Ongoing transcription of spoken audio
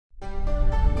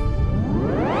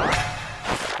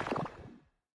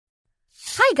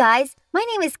Hi guys, my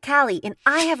name is Callie and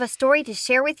I have a story to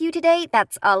share with you today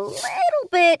that's a little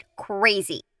bit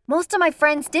crazy. Most of my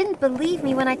friends didn't believe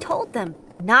me when I told them,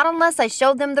 not unless I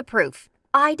showed them the proof.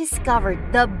 I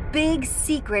discovered the big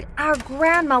secret our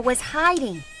grandma was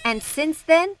hiding, and since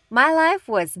then, my life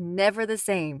was never the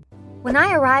same. When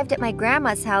I arrived at my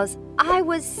grandma's house, I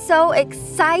was so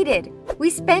excited. We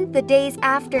spent the days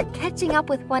after catching up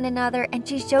with one another and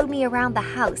she showed me around the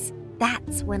house.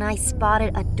 That's when I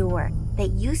spotted a door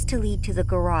that used to lead to the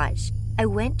garage. I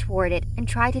went toward it and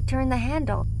tried to turn the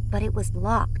handle, but it was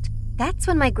locked. That's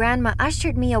when my grandma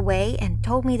ushered me away and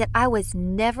told me that I was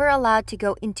never allowed to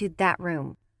go into that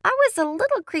room. I was a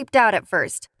little creeped out at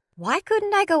first. Why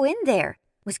couldn't I go in there?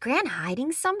 Was Gran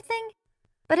hiding something?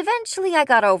 But eventually I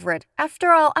got over it.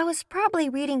 After all, I was probably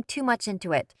reading too much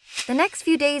into it. The next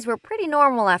few days were pretty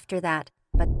normal after that.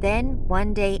 But then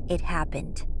one day it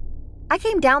happened. I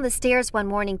came down the stairs one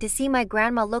morning to see my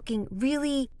grandma looking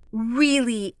really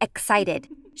excited.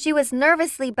 She was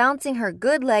nervously bouncing her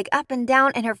good leg up and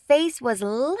down and her face was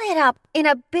lit up in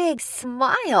a big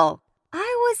smile.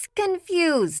 I was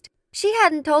confused. She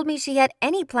hadn't told me she had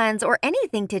any plans or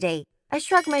anything today. I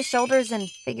shrugged my shoulders and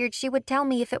figured she would tell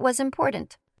me if it was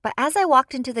important. But as I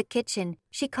walked into the kitchen,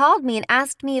 she called me and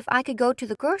asked me if I could go to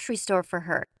the grocery store for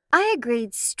her. I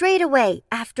agreed straight away.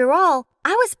 After all,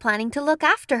 I was planning to look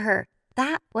after her.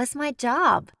 That was my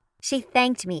job. She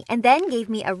thanked me and then gave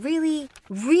me a really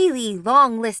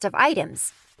long list of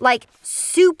items. Like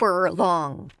super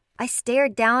long. I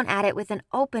stared down at it with an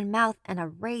open mouth and a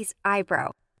raised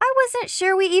eyebrow. I wasn't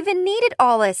sure we even needed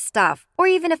all this stuff, or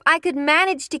even if I could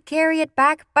manage to carry it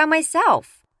back by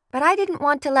myself. But I didn't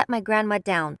want to let my grandma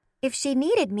down. If she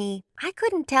needed me, I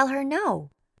couldn't tell her no.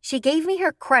 She gave me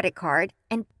her credit card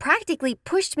and practically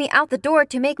pushed me out the door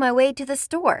to make my way to the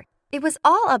store. It was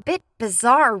all a bit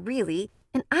bizarre, really,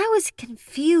 and I was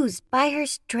confused by her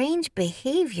strange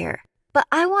behavior. But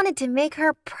I wanted to make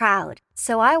her proud,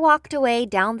 so I walked away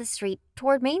down the street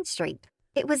toward Main Street.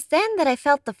 It was then that I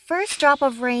felt the first drop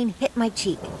of rain hit my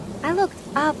cheek. I looked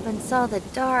up and saw the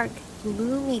dark,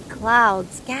 gloomy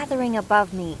clouds gathering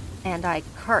above me, and I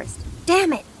cursed.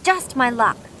 Damn it, just my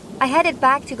luck. I headed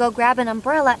back to go grab an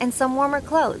umbrella and some warmer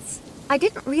clothes. I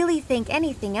didn't really think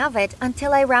anything of it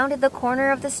until I rounded the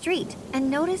corner of the street and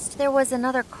noticed there was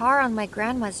another car on my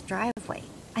grandma's driveway.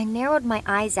 I narrowed my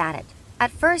eyes at it,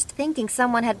 at first thinking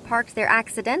someone had parked there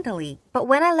accidentally, but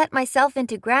when I let myself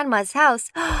into Grandma's house,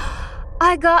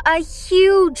 I got a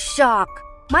huge shock.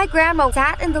 My grandma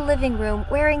sat in the living room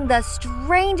wearing the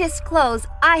strangest clothes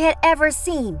I had ever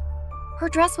seen. Her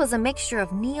dress was a mixture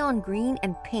of neon green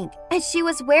and pink, and she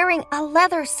was wearing a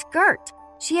leather skirt.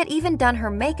 She had even done her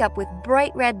makeup with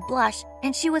bright red blush,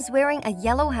 and she was wearing a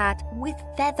yellow hat with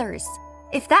feathers.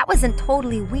 If that wasn't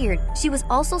totally weird, she was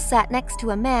also sat next to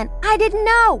a man I didn't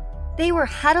know. They were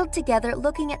huddled together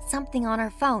looking at something on her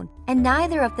phone, and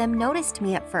neither of them noticed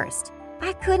me at first.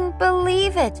 I couldn't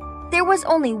believe it. There was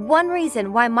only one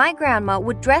reason why my grandma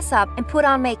would dress up and put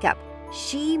on makeup.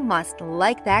 She must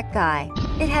like that guy.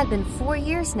 It had been 4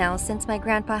 years now since my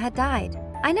grandpa had died.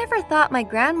 I never thought my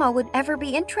grandma would ever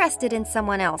be interested in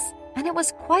someone else, and it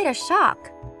was quite a shock.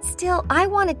 Still, I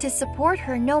wanted to support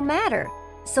her no matter,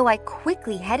 so I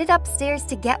quickly headed upstairs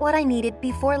to get what I needed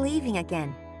before leaving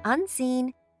again,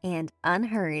 unseen and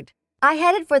unheard. I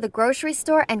headed for the grocery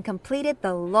store and completed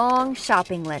the long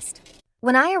shopping list.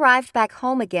 When I arrived back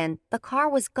home again, the car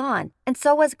was gone, and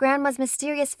so was Grandma's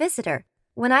mysterious visitor.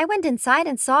 When I went inside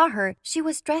and saw her, she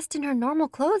was dressed in her normal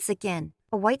clothes again.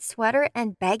 A white sweater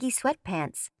and baggy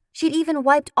sweatpants. She'd even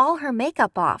wiped all her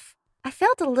makeup off. I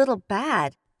felt a little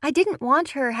bad. I didn't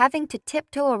want her having to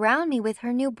tiptoe around me with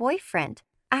her new boyfriend.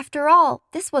 After all,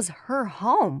 this was her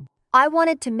home. I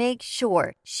wanted to make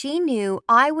sure she knew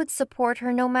I would support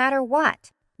her no matter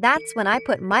what. That's when I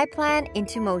put my plan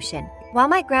into motion. While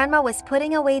my grandma was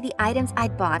putting away the items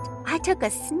I'd bought, I took a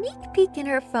sneak peek in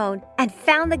her phone and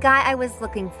found the guy I was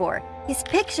looking for. His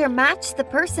picture matched the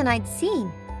person I'd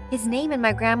seen. His name in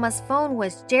my grandma's phone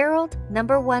was Gerald,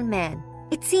 #1 man.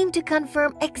 It seemed to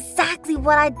confirm exactly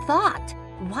what I'd thought.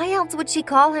 Why else would she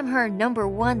call him her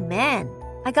 #1 man?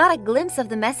 I got a glimpse of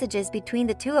the messages between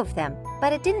the two of them,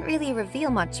 but it didn't really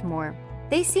reveal much more.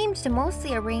 They seemed to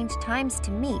mostly arrange times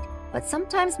to meet, but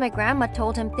sometimes my grandma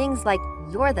told him things like,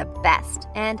 "You're the best,"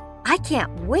 and "I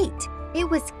can't wait." It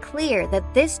was clear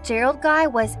that this Gerald guy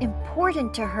was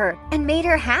important to her and made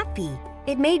her happy.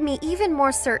 It made me even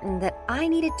more certain that I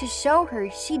needed to show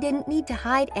her she didn't need to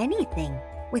hide anything.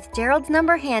 With Gerald's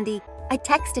number handy, I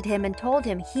texted him and told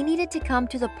him he needed to come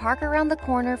to the park around the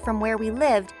corner from where we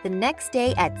lived the next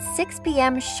day at 6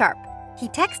 p.m. sharp. He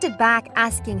texted back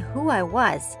asking who I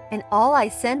was, and all I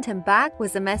sent him back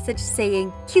was a message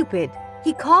saying, Cupid.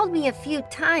 He called me a few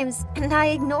times, and I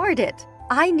ignored it.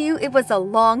 I knew it was a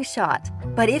long shot,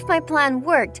 but if my plan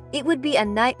worked, it would be a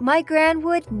night my gran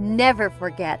would never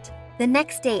forget. The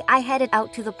next day, I headed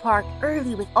out to the park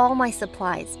early with all my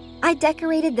supplies. I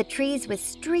decorated the trees with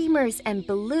streamers and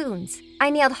balloons.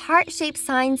 I nailed heart-shaped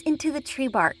signs into the tree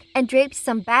bark and draped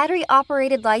some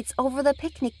battery-operated lights over the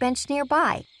picnic bench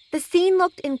nearby. The scene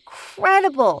looked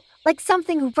incredible, like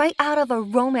something right out of a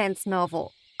romance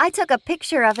novel. I took a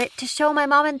picture of it to show my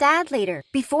mom and dad later,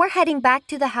 before heading back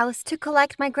to the house to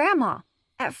collect my grandma.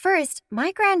 At first,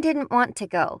 my gran didn't want to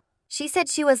go. She said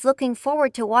she was looking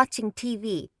forward to watching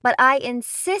TV, but I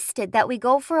insisted that we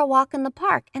go for a walk in the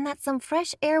park and that some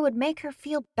fresh air would make her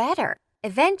feel better.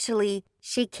 Eventually,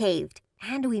 she caved,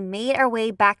 and we made our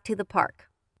way back to the park.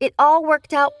 It all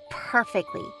worked out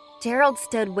perfectly. Gerald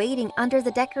stood waiting under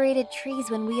the decorated trees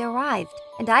when we arrived,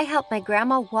 and I helped my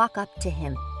grandma walk up to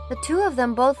him. The two of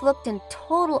them both looked in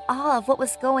total awe of what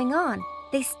was going on.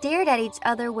 They stared at each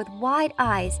other with wide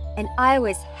eyes, and I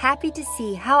was happy to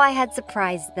see how I had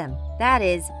surprised them. That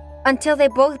is, until they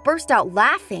both burst out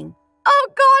laughing. Oh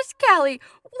gosh, Callie,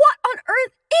 what on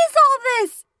earth is all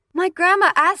this? My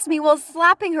grandma asked me while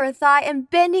slapping her thigh and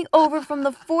bending over from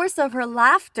the force of her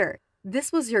laughter.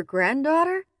 This was your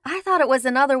granddaughter? I thought it was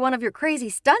another one of your crazy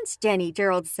stunts, Jenny,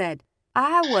 Gerald said.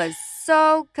 I was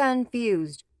so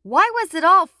confused. Why was it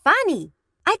all funny?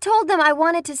 I told them I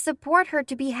wanted to support her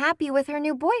to be happy with her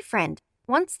new boyfriend.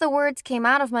 Once the words came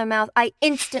out of my mouth, I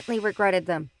instantly regretted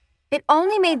them. It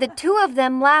only made the two of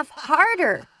them laugh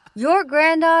harder. Your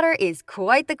granddaughter is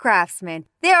quite the craftsman.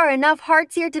 There are enough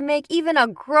hearts here to make even a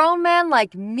grown man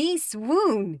like me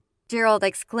swoon, Gerald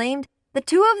exclaimed. The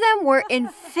two of them were in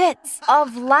fits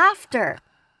of laughter.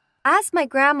 As my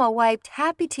grandma wiped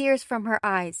happy tears from her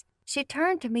eyes, she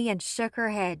turned to me and shook her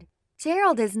head.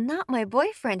 Gerald is not my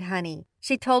boyfriend, honey,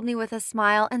 she told me with a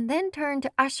smile and then turned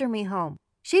to usher me home.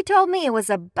 She told me it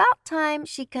was about time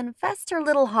she confessed her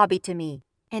little hobby to me,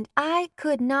 and I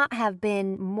could not have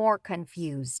been more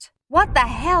confused. What the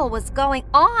hell was going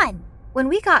on? When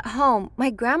we got home,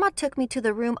 my grandma took me to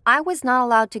the room I was not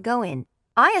allowed to go in.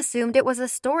 I assumed it was a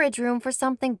storage room for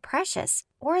something precious,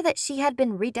 or that she had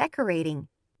been redecorating.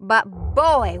 But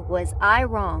boy, was I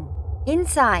wrong.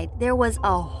 Inside, there was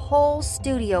a whole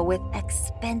studio with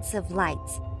expensive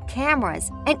lights, cameras,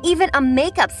 and even a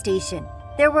makeup station.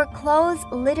 There were clothes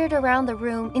littered around the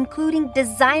room, including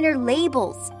designer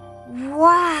labels.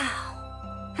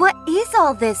 Wow! What is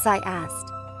all this? I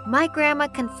asked. My grandma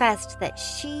confessed that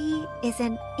she is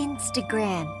an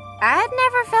Instagram. I had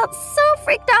never felt so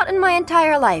freaked out in my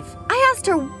entire life. I asked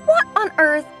her what on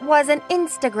earth was an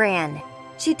Instagram.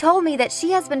 She told me that she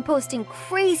has been posting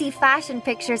crazy fashion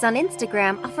pictures on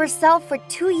Instagram of herself for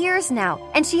 2 years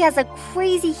now, and she has a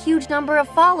crazy huge number of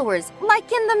followers,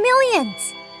 like in the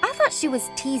millions. I thought she was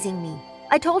teasing me.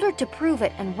 I told her to prove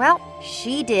it, and well,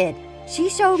 she did. She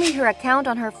showed me her account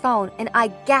on her phone, and I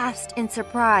gasped in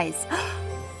surprise.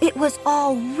 It was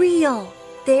all real.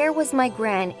 There was my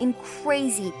gran in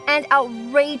crazy and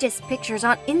outrageous pictures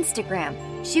on Instagram.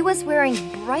 She was wearing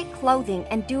bright clothing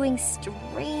and doing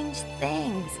strange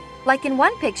things. Like in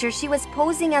one picture, she was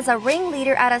posing as a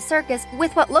ringleader at a circus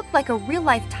with what looked like a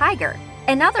real-life tiger.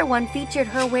 Another one featured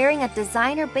her wearing a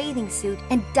designer bathing suit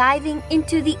and diving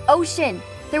into the ocean.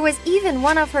 There was even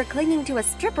one of her clinging to a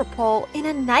stripper pole in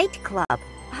a nightclub.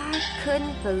 I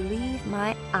couldn't believe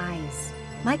my eyes.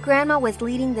 My grandma was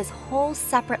leading this whole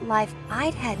separate life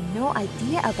I'd had no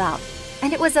idea about.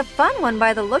 And it was a fun one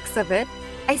by the looks of it.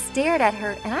 I stared at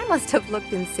her and I must have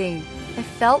looked insane. I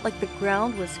felt like the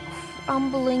ground was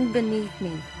crumbling beneath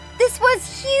me. This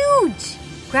was huge!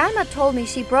 Grandma told me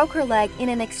she broke her leg in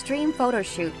an extreme photo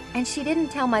shoot, and she didn't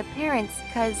tell my parents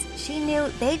because she knew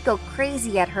they'd go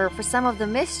crazy at her for some of the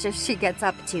mischief she gets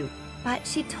up to. But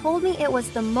she told me it was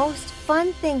the most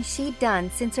fun thing she'd done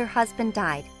since her husband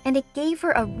died, and it gave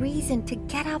her a reason to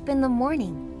get up in the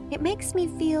morning. It makes me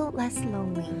feel less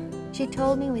lonely, she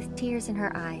told me with tears in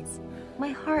her eyes. My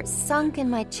heart sunk in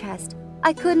my chest.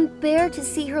 I couldn't bear to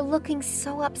see her looking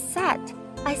so upset.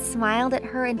 I smiled at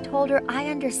her and told her I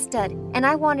understood, and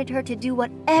I wanted her to do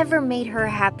whatever made her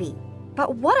happy.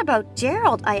 But what about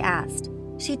Gerald? I asked.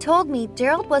 She told me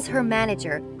Gerald was her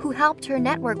manager who helped her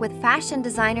network with fashion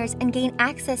designers and gain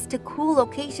access to cool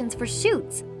locations for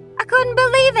shoots. I couldn't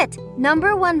believe it!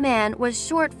 Number one man was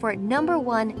short for number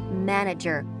one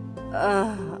manager.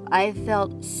 I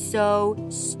felt so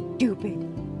stupid.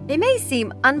 It may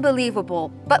seem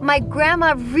unbelievable, but my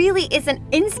grandma really is an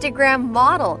Instagram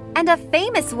model, and a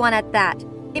famous one at that.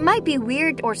 It might be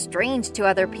weird or strange to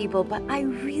other people, but I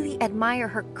really admire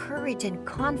her courage and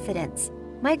confidence.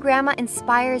 My grandma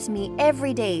inspires me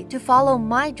every day to follow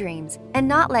my dreams and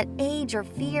not let age or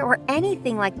fear or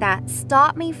anything like that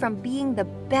stop me from being the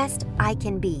best I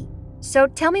can be. So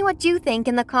tell me what you think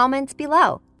in the comments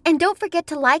below. And don't forget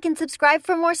to like and subscribe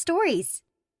for more stories.